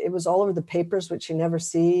 it was all over the papers, which you never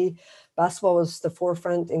see. Basketball was the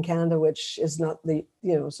forefront in Canada, which is not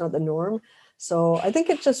it's not the norm. So I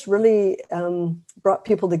think it just really brought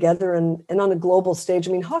people together and on a global stage.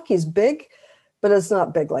 I mean, hockey's big, but it's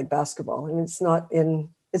not big like basketball. I mean, it's not in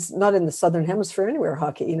the Southern Hemisphere anywhere,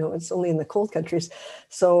 hockey, it's only in the cold countries.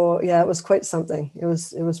 So yeah, it was quite something. It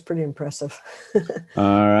was pretty impressive.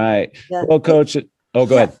 All right. Yeah. Well, Coach, go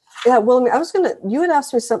ahead. Yeah. Well, you had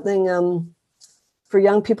asked me something for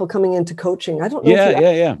young people coming into coaching. I don't know.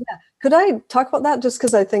 Yeah. Could I talk about that? Just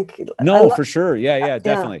because I think for sure. Yeah,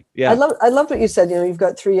 definitely. Yeah. I love what you said. You've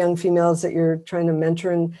got 3 young females that you're trying to mentor.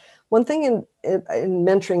 And one thing in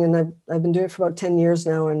mentoring, and I've been doing it for about 10 years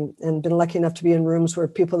now, and been lucky enough to be in rooms where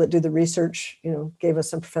people that do the research, gave us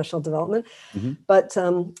some professional development. Mm-hmm. But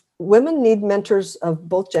women need mentors of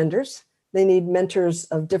both genders. They need mentors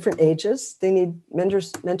of different ages. They need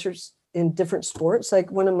mentors in different sports.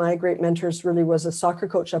 Like one of my great mentors really was a soccer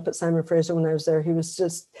coach up at Simon Fraser when I was there. He was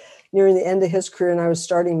just nearing the end of his career and I was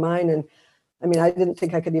starting mine. And I mean, I didn't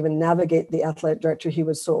think I could even navigate the athletic director. He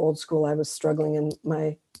was so old school. I was struggling, and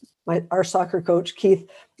our soccer coach, Keith,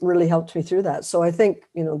 really helped me through that. So I think,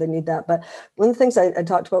 they need that. But one of the things I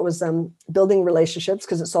talked about was building relationships,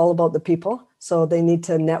 because it's all about the people. So they need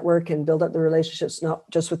to network and build up the relationships, not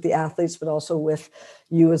just with the athletes, but also with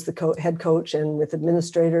you as the head coach and with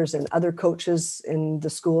administrators and other coaches in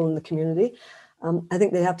the school and the community. I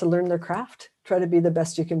think they have to learn their craft, try to be the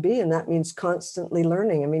best you can be. And that means constantly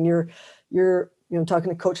learning. I mean, you're talking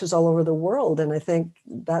to coaches all over the world. And I think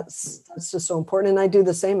that's just so important. And I do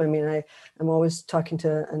the same. I mean, I'm always talking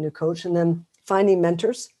to a new coach, and then finding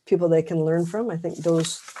mentors, people they can learn from. I think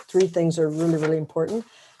those 3 things are really, really important.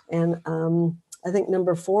 And I think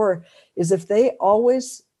number 4 is if they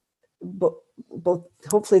always, both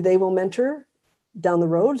hopefully they will mentor down the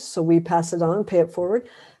road. So we pass it on, pay it forward.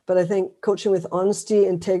 But I think coaching with honesty,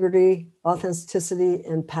 integrity, authenticity,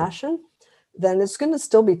 and passion, then it's going to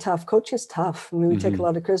still be tough. Coaching is tough. I mean, we take a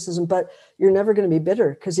lot of criticism, but you're never going to be bitter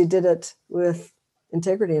because you did it with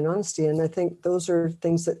integrity and honesty. And I think those are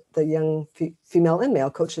things that the young female and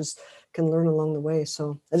male coaches can learn along the way.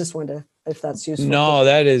 So I just wanted to, if that's useful. No,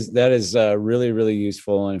 that is really, really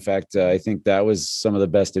useful. And in fact, I think that was some of the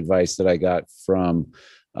best advice that I got from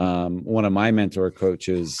one of my mentor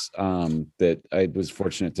coaches that I was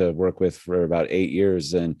fortunate to work with for about 8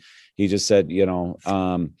 years. And he just said,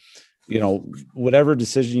 whatever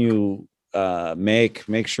decision you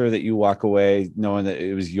make sure that you walk away knowing that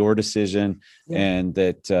it was your decision, and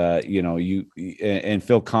that you and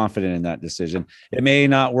feel confident in that decision. It may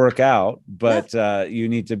not work out, but you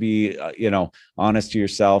need to be honest to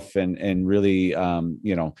yourself and really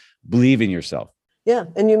believe in yourself. Yeah,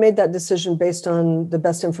 and you made that decision based on the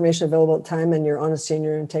best information available at the time and your honesty and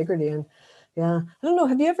your integrity. And I don't know,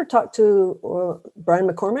 have you ever talked to Brian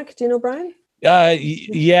McCormick? Do you know Brian?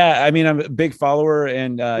 Yeah, I mean, I'm a big follower,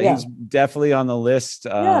 and he's definitely on the list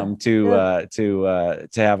to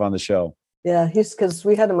have on the show. Yeah, because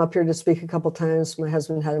we had him up here to speak a couple of times. My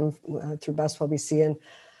husband had him through Basketball BC, and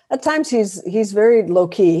at times he's very low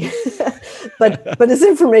key, but his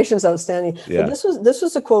information is outstanding. Yeah. But this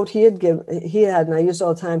was a quote he had, and I use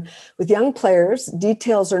all the time. With young players,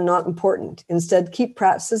 details are not important. Instead, keep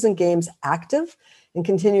practices and games active and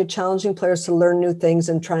continue challenging players to learn new things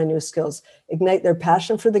and try new skills. Ignite their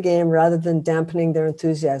passion for the game rather than dampening their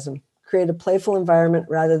enthusiasm. Create a playful environment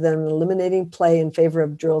rather than eliminating play in favor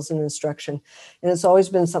of drills and instruction. And it's always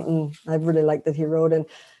been something I've really liked that he wrote. And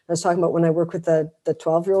I was talking about when I work with the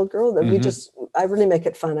 12-year-old girl that I really make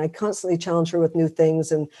it fun. I constantly challenge her with new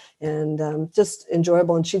things and just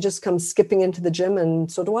enjoyable. And she just comes skipping into the gym,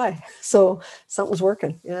 and so do I. So something's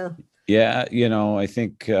working. Yeah. Yeah. I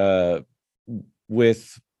think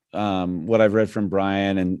with what I've read from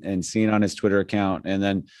Brian and seen on his Twitter account, and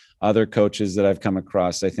then other coaches that I've come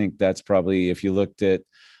across, I think that's probably, if you looked at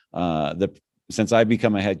since I've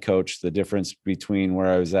become a head coach, the difference between where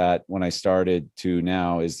I was at when I started to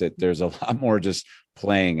now is that there's a lot more just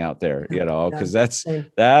playing out there, because that's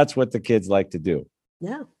what the kids like to do.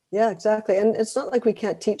 Yeah, exactly. And it's not like we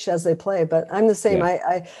can't teach as they play, but I'm the same.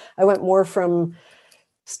 Yeah. I went more from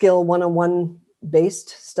skill 1-on-1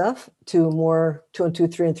 based stuff to more 2 and 2,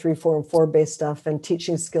 3 and 3, 4 and 4 based stuff, and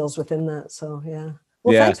teaching skills within that. So yeah.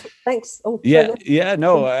 Well, thanks. Oh, yeah.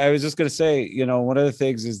 No, I was just going to say, one of the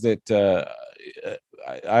things is that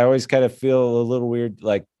I always kind of feel a little weird,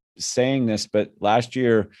 like saying this, but last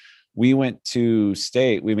year we went to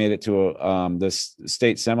state, we made it to the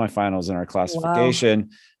state semifinals in our classification,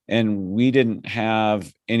 and we didn't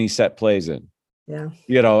have any set plays in. Yeah.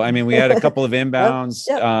 We had a couple of inbounds,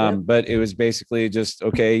 but it was basically just,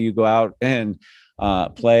 okay, you go out and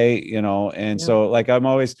play, so like, I'm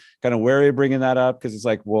always kind of wary of bringing that up, because it's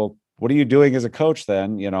like, well, what are you doing as a coach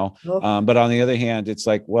then, but on the other hand, it's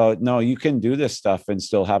like, well, no, you can do this stuff and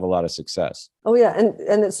still have a lot of success. Oh yeah.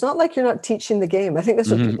 And it's not like you're not teaching the game. I think that's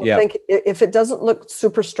what people think. If it doesn't look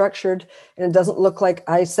super structured and it doesn't look like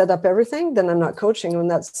I set up everything, then I'm not coaching. And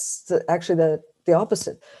that's actually the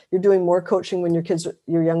opposite. You're doing more coaching when your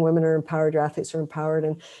young women are empowered, your athletes are empowered.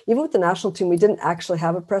 And even with the national team, we didn't actually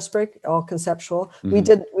have a press break, all conceptual. We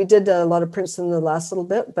did a lot of prints in the last little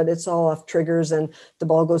bit, but it's all off triggers, and the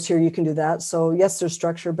ball goes here, you can do that. So yes, there's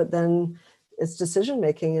structure, but then it's decision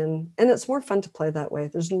making, and it's more fun to play that way.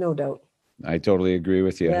 There's no doubt. I totally agree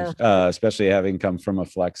with you, especially having come from a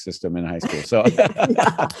flex system in high school. So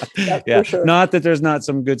for sure. Not that there's not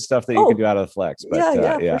some good stuff that you can do out of the flex, but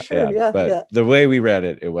the way we read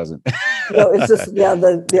it, it wasn't. No, it's just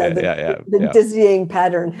the dizzying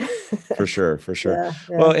pattern. For sure. Yeah.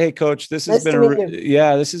 Well, hey, Coach, this has been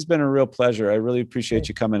a real pleasure. I really appreciate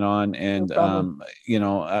you coming on, and one,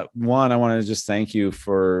 I want to just thank you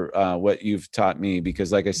for what you've taught me,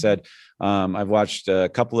 because like I said, I've watched a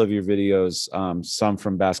couple of your videos, some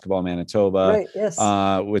from Basketball Manitoba,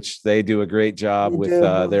 which they do a great job with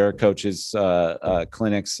their coaches'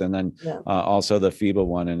 clinics, and then also the FIBA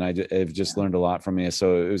one. And I've just learned a lot from you.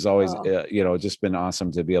 So it was always, just been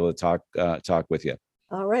awesome to be able to talk with you.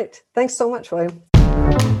 All right. Thanks so much, William.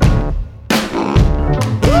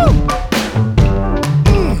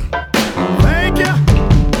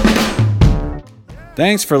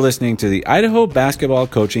 Thanks for listening to the Idaho Basketball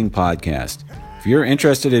Coaching Podcast. If you're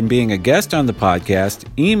interested in being a guest on the podcast,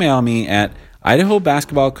 email me at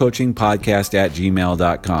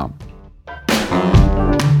idahobasketballcoachingpodcast@gmail.com.